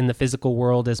shopping in the physical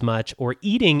world as much, or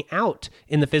eating out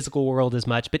in the physical world as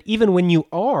much, but even when you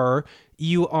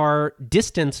are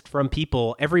distanced from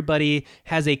people. Everybody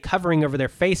has a covering over their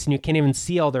face and you can't even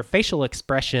see all their facial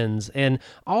expressions and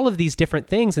all of these different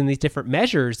things and these different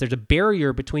measures. There's a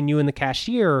barrier between you and the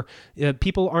cashier.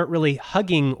 People aren't really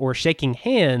hugging or shaking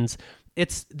hands.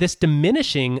 It's this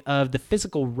diminishing of the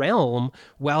physical realm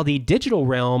while the digital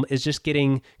realm is just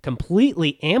getting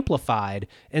completely amplified.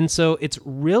 And so it's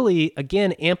really,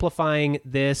 again, amplifying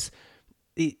this,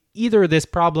 either this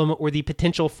problem or the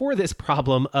potential for this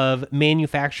problem of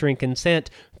manufacturing consent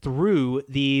through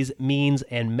these means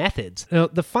and methods. Now,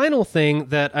 the final thing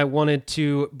that I wanted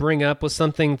to bring up was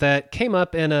something that came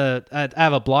up in I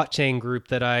have a blockchain group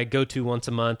that I go to once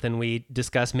a month, and we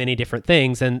discuss many different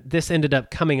things. And this ended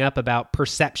up coming up about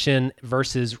perception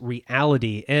versus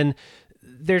reality. And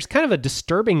there's kind of a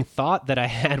disturbing thought that I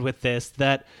had with this,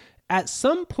 that at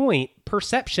some point,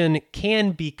 perception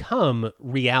can become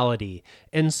reality.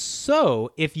 And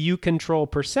so, if you control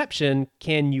perception,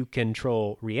 can you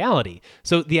control reality?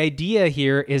 So the idea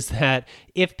here is that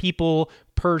if people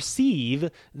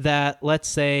perceive that, let's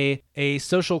say, a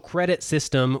social credit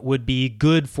system would be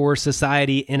good for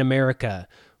society in America,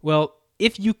 well,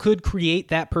 if you could create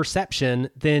that perception,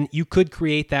 then you could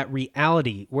create that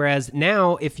reality. Whereas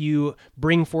now, if you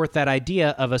bring forth that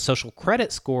idea of a social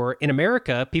credit score in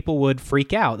America, people would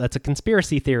freak out. That's a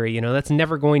conspiracy theory. That's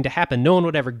never going to happen. No one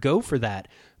would ever go for that.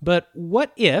 But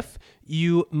what if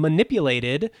you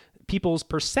manipulated people's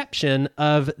perception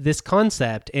of this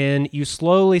concept and you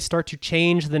slowly start to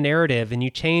change the narrative and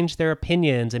you change their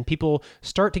opinions and people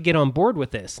start to get on board with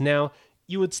this? Now,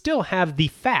 you would still have the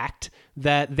fact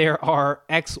that there are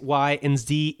X, Y, and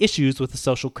Z issues with the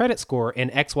social credit score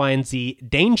and X, Y, and Z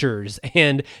dangers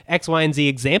and X, Y, and Z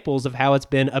examples of how it's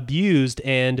been abused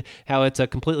and how it's a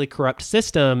completely corrupt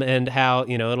system and how,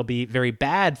 it'll be very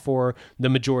bad for the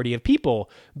majority of people.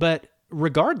 But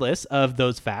regardless of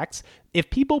those facts, if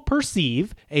people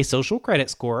perceive a social credit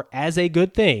score as a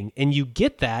good thing, and you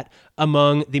get that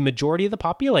among the majority of the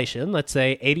population, let's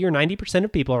say 80 or 90%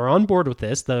 of people are on board with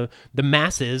this, the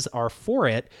masses are for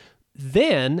it,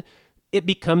 then it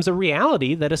becomes a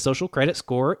reality that a social credit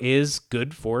score is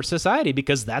good for society,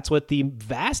 because that's what the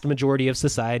vast majority of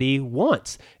society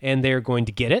wants. And they're going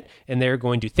to get it, and they're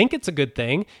going to think it's a good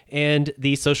thing, and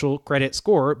the social credit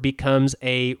score becomes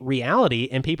a reality,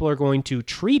 and people are going to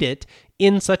treat it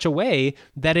in such a way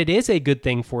that it is a good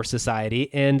thing for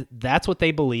society. And that's what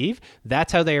they believe.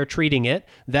 That's how they are treating it.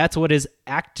 That's what is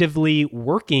actively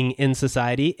working in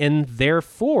society. And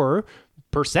therefore,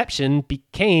 perception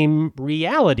became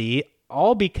reality,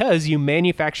 all because you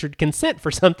manufactured consent for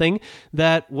something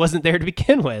that wasn't there to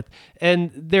begin with.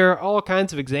 And there are all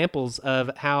kinds of examples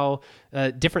of how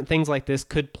different things like this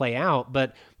could play out,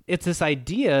 but it's this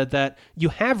idea that you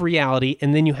have reality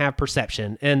and then you have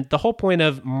perception. And the whole point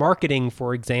of marketing,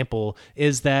 for example,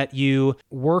 is that you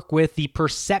work with the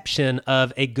perception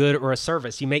of a good or a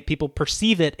service. You make people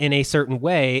perceive it in a certain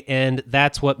way, and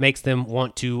that's what makes them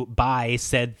want to buy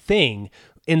said thing,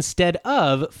 instead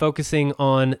of focusing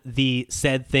on the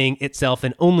said thing itself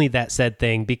and only that said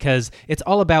thing, because it's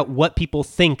all about what people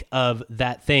think of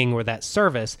that thing or that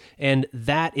service. And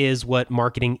that is what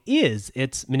marketing is.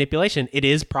 It's manipulation. It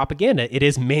is propaganda. It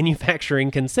is manufacturing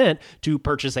consent to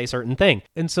purchase a certain thing.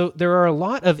 And so there are a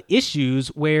lot of issues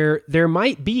where there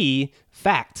might be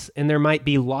facts, and there might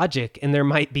be logic, and there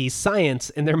might be science,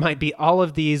 and there might be all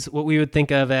of these, what we would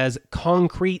think of as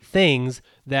concrete things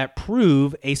that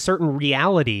prove a certain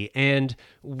reality. And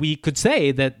we could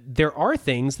say that there are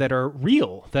things that are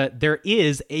real, that there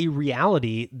is a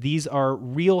reality. These are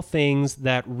real things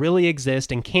that really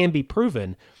exist and can be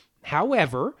proven.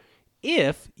 However,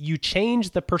 if you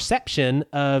change the perception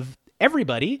of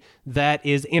everybody that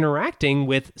is interacting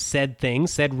with said thing,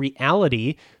 said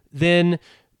reality, then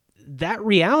that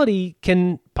reality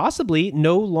can possibly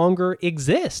no longer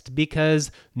exist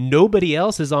because nobody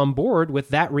else is on board with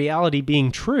that reality being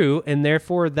true, and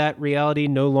therefore that reality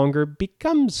no longer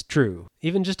becomes true.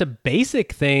 Even just a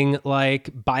basic thing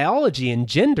like biology and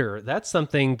gender, that's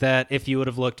something that if you would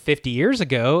have looked 50 years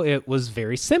ago, it was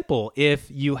very simple. If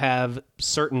you have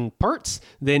certain parts,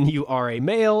 then you are a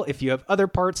male. If you have other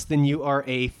parts, then you are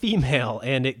a female.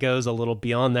 And it goes a little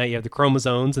beyond that. You have the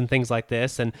chromosomes and things like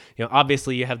this. And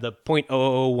obviously you have the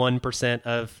 0.001%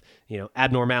 of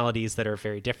abnormalities that are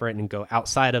very different and go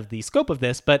outside of the scope of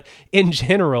this. But in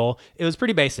general, it was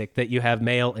pretty basic that you have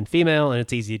male and female, and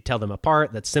it's easy to tell them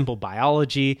apart. That's simple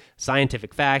biology,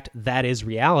 scientific fact. That is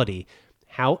reality.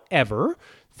 However,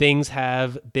 things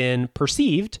have been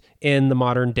perceived in the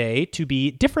modern day to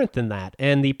be different than that.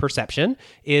 And the perception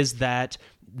is that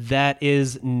that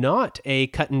is not a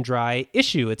cut and dry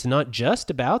issue. It's not just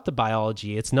about the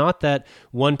biology. It's not that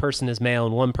one person is male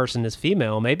and one person is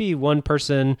female. Maybe one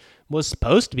person was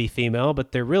supposed to be female,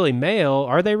 but they're really male.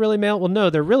 Are they really male? Well, no,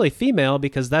 they're really female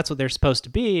because that's what they're supposed to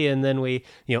be. And then we,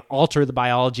 alter the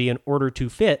biology in order to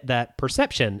fit that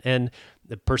perception. And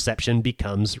the perception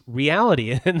becomes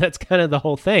reality. And that's kind of the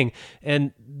whole thing.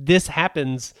 And this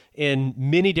happens in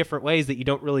many different ways that you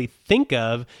don't really think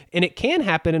of. And it can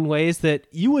happen in ways that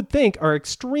you would think are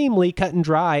extremely cut and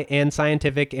dry and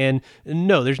scientific. And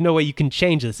no, there's no way you can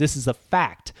change this. This is a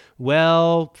fact.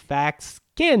 Well, facts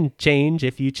can change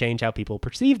if you change how people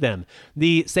perceive them.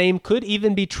 The same could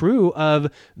even be true of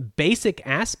basic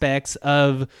aspects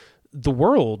of the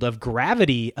world, of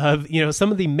gravity, of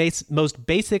some of the most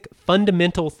basic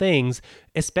fundamental things,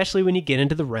 especially when you get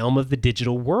into the realm of the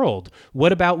digital world.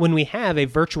 What about when we have a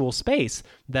virtual space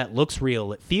that looks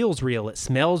real, it feels real, it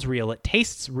smells real, it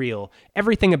tastes real,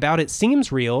 everything about it seems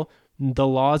real? The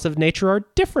laws of nature are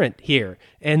different here.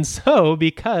 And so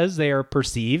because they are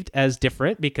perceived as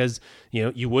different, because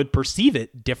you would perceive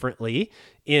it differently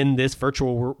in this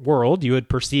virtual world, you would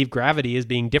perceive gravity as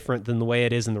being different than the way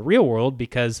it is in the real world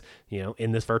because,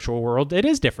 in this virtual world, it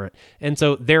is different. And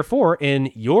so therefore,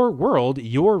 in your world,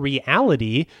 your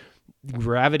reality,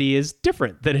 gravity is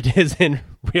different than it is in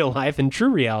real life and true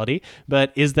reality.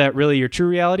 But is that really your true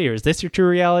reality, or is this your true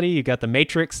reality? You got the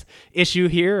Matrix issue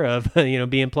here of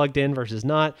being plugged in versus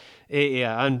not.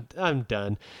 Yeah, I'm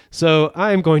done. So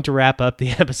I'm going to wrap up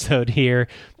the episode here.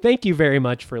 Thank you very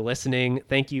much for listening.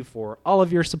 Thank you for all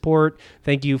of your support.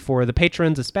 Thank you for the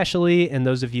patrons especially, and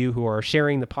those of you who are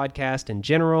sharing the podcast in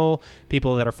general.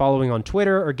 People that are following on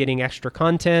Twitter are getting extra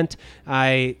content.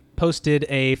 I posted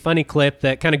a funny clip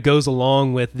that kind of goes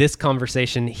along with this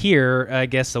conversation here, I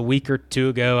guess a week or two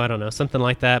ago, I don't know, something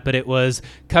like that, but it was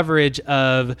coverage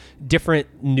of different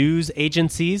news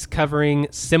agencies covering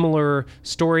similar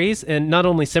stories, and not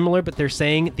only similar, but they're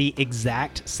saying the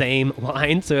exact same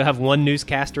line. So you have one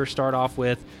newscaster start off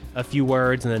with a few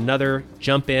words and another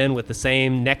jump in with the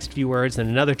same next few words and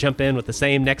another jump in with the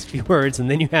same next few words,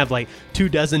 and then you have like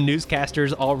 24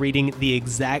 newscasters all reading the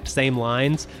exact same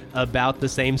lines about the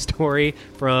same story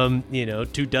from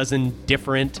 24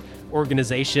 different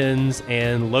organizations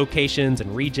and locations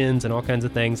and regions and all kinds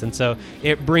of things. And so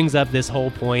it brings up this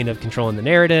whole point of controlling the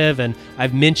narrative. And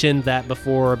I've mentioned that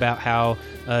before about how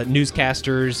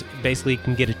newscasters basically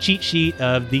can get a cheat sheet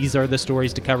of these are the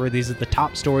stories to cover. These are the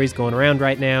top stories going around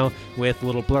right now with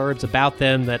little blurbs about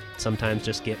them that sometimes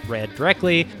just get read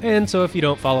directly. And so if you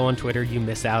don't follow on Twitter, you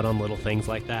miss out on little things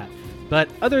like that. But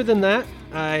other than that,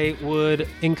 I would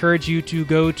encourage you to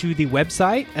go to the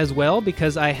website as well,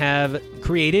 because I have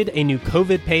created a new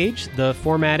COVID page. The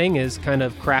formatting is kind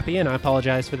of crappy, and I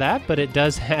apologize for that, but it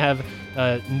does have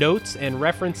notes and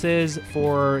references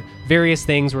for various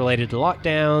things related to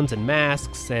lockdowns and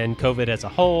masks and COVID as a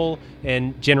whole,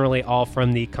 and generally all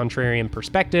from the contrarian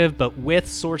perspective, but with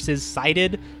sources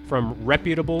cited from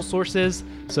reputable sources.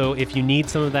 So if you need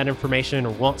some of that information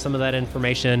or want some of that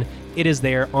information, it is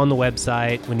there on the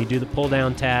website. When you do the pull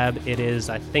down tab, it is,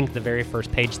 I think, the very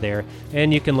first page there,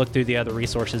 and you can look through the other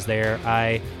resources there.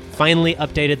 I finally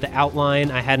updated the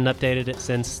outline. I hadn't updated it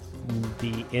since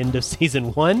the end of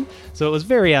season 1, so it was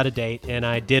very out of date, and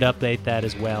I did update that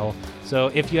as well.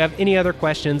 So if you have any other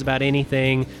questions about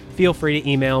anything, feel free to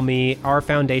email me,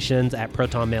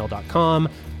 ourfoundations@protonmail.com.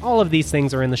 All of these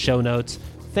things are in the show notes.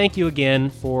 Thank you again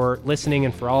for listening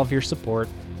and for all of your support.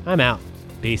 I'm out.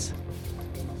 Peace.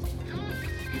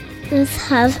 This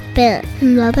has been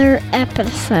another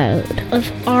episode of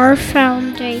Our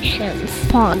Foundations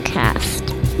podcast.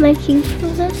 Thank you for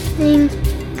listening.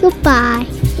 Goodbye.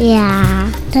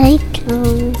 Yeah, thank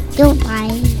you.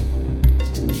 Goodbye.